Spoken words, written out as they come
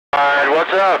Alright,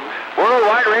 what's up?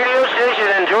 Worldwide radio station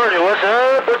in Georgia. What's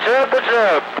up? What's up? What's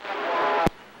up?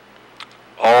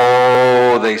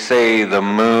 Oh, they say the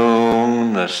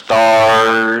moon, the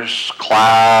stars,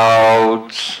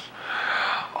 clouds,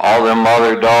 all them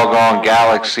other doggone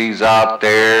galaxies out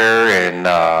there, and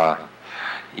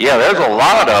yeah, there's a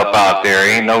lot up out there,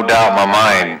 ain't no doubt in my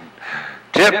mind.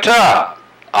 Tip top,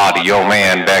 Audio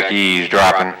Man back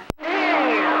eavesdropping.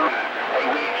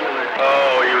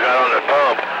 Oh, you got on the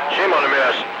pump. Shame on the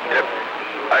mess. Yep.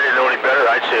 I didn't know any better.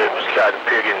 I'd say it was Cotton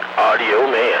Pig and Audio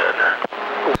Man.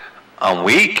 I'm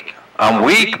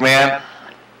weak, man.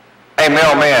 Hey,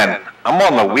 mailman, I'm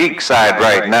on the weak side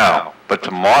right now, but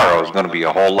tomorrow's going to be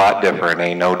a whole lot different,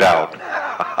 ain't no doubt.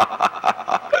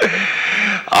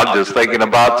 I'm just thinking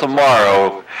about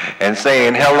tomorrow and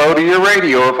saying hello to your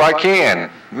radio if I can.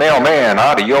 Mailman,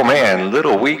 Audio Man,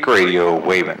 Little Weak Radio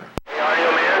waving. Hey,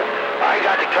 Audio Man, I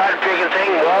got the Cotton Picking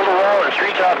thing wall to wall and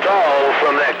street top tall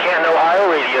from that Canton, Ohio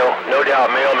radio. No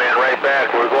doubt, Mailman, right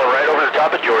back. We're going right over the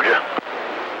top of Georgia.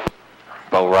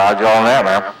 Bo Roger on that,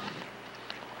 man.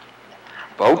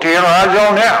 Bo 10 Roger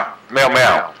on that.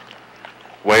 Mailman,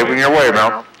 waving your way, man.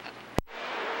 How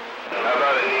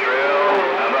about a derail?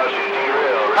 How about some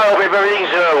derail? I hope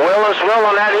everything's well and swell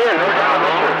on that end. No doubt,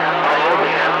 mister.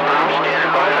 I'm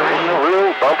standing by the radio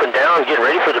room, bumping down, getting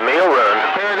ready for the mail run.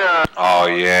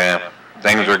 Oh, yeah.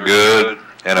 Things are good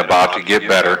and about to get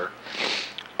better.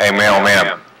 Hey,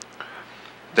 mailman.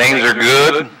 Things are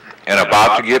good and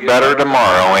about to get better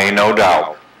tomorrow, ain't no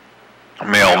doubt.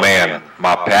 Mailman,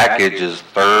 my package is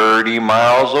 30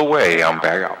 miles away. I'm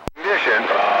back out. Condition.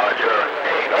 Roger.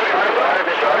 Hey, Mr.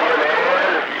 Audio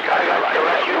Man. I got to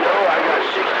let you know I got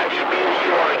 60 dB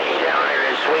you want to get down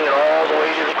there and swinging all the way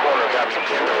to the corner. Got me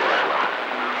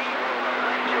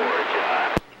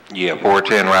Georgia. Yeah,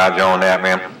 410 Roger on that,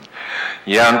 man.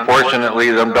 Yeah, unfortunately,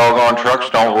 them doggone trucks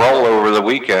don't roll over the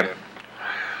weekend.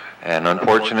 And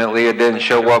unfortunately, it didn't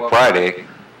show up Friday.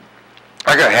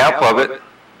 I got half of it,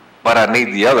 but I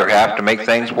need the other half to make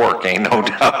things work, ain't no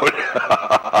doubt.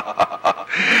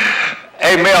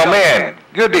 Hey, mailman,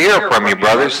 good to hear from you,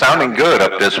 brother. Sounding good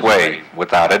up this way,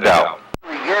 without a doubt.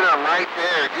 We get them right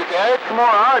there. Just add some more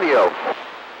audio.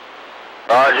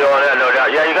 Audio on that, no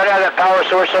doubt. Yeah, you got to have that power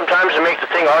source sometimes to make the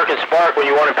thing arc and spark when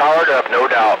you want it powered up, no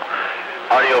doubt.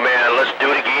 Audio Man, let's do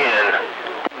it again.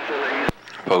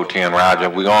 410 Roger,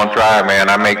 we gonna try, man.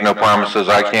 I make no promises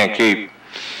I can't keep.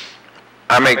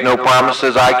 I make no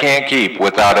promises I can't keep,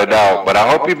 without a doubt. But I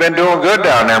hope you've been doing good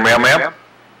down there, mailman.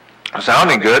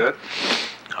 Sounding good.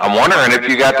 I'm wondering if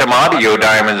you got them audio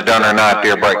diamonds done or not,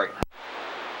 dear break.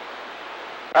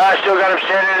 I still got them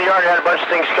standing in the yard. I had a bunch of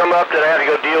things come up that I had to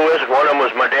go deal with. One of them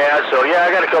was my dad. So, yeah,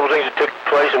 I got a couple things that took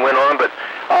place and went on. But,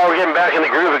 we're getting back in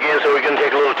the groove again, so we're going to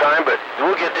take a little time. But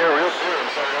we'll get there real soon.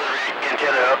 Set another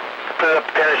antenna up, put up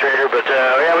the penetrator. But,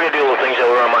 yeah, we're going to do little things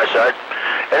over on my side.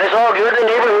 And it's all good in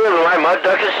the neighborhood with my mud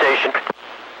ducking station.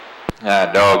 Ah,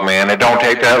 dog, man, it don't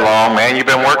take that long, man. You've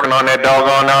been working on that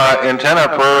doggone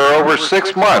antenna for over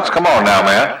 6 months. Come on now,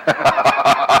 man.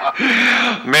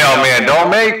 Mailman, don't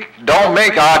make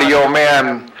Audio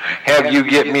Man have you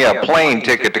get me a plane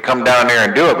ticket to come down there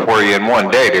and do it for you in one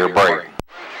day, dear break.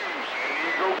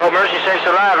 Oh, mercy sakes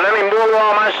alive. Let me move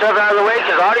all my stuff out of the way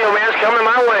because Audio Man's coming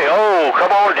my way. Oh,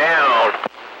 come on down.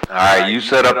 All right, you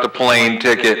set up the plane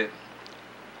ticket.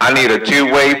 I need a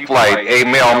two-way flight. Hey,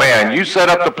 mailman, you set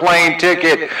up the plane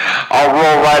ticket. I'll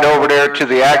roll right over there to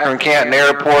the Akron-Canton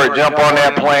Airport, jump on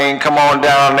that plane, come on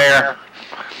down there,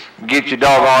 get your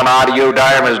doggone audio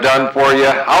diamonds done for you.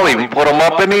 I'll even put them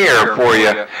up in the air for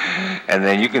you. And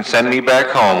then you can send me back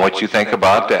home. What you think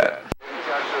about that?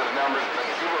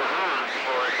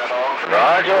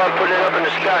 Roger, I'm putting it up in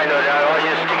the sky, no doubt. All you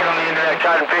just stick it on the end of that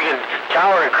cotton picking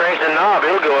tower and crank the knob,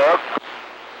 it'll go up.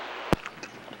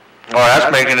 Oh,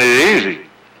 that's making it easy.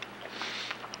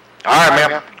 All right,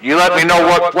 man. You let me know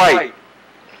what flight,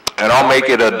 and I'll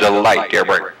make it a delight, dear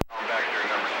break. I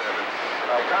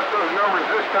got those numbers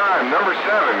this time. Number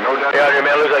 7, no doubt. Yeah,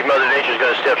 man, looks like Mother Nature's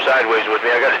going to step sideways with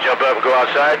me. I got to jump up and go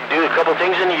outside and do a couple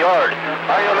things in the yard.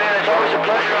 Audio Man, it's always a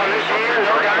pleasure on this end,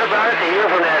 no doubt about it, to hear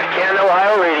from that Canton,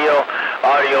 Ohio radio.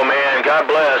 Audio Man, God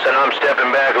bless, and I'm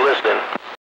stepping back listening.